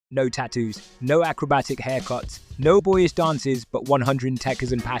no tattoos, no acrobatic haircuts, no boyish dances, but 100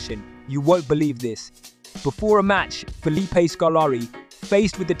 techers and passion. You won't believe this. Before a match, Felipe Scolari,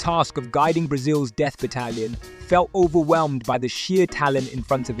 faced with the task of guiding Brazil's death battalion, felt overwhelmed by the sheer talent in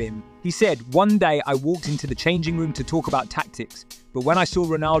front of him. He said, "One day I walked into the changing room to talk about tactics, but when I saw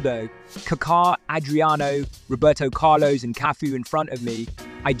Ronaldo, Kaká, Adriano, Roberto Carlos and Cafu in front of me,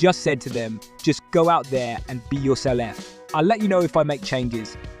 I just said to them, just go out there and be yourself. I'll let you know if I make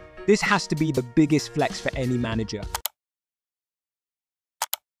changes." This has to be the biggest flex for any manager.